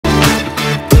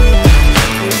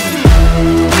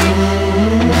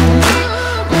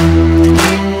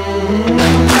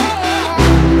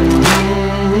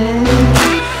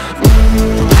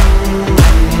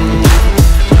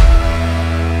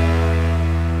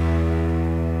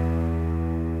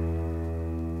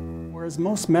because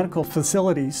most medical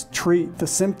facilities treat the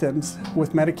symptoms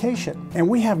with medication, and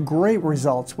we have great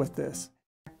results with this.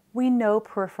 We know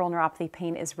peripheral neuropathy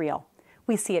pain is real.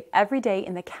 We see it every day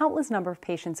in the countless number of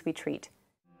patients we treat.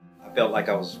 I felt like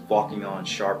I was walking on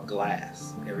sharp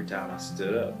glass every time I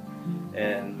stood up,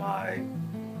 and my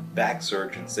back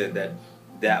surgeon said that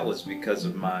that was because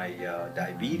of my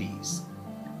diabetes,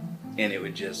 and it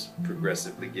would just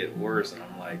progressively get worse. And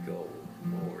I'm like, oh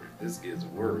Lord, if this gets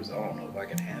worse, I don't know if I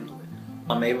can handle it.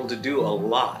 I'm able to do a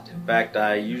lot. In fact,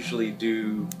 I usually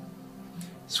do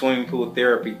swimming pool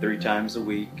therapy 3 times a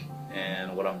week,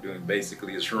 and what I'm doing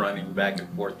basically is running back and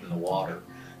forth in the water,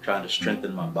 trying to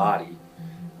strengthen my body.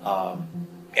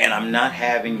 And I'm not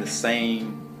having the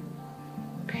same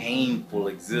painful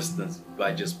existence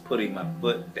by just putting my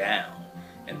foot down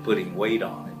and putting weight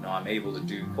on it. No, I'm able to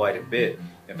do quite a bit.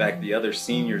 In fact, the other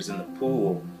seniors in the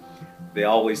pool, they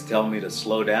always tell me to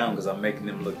slow down because I'm making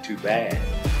them look too bad.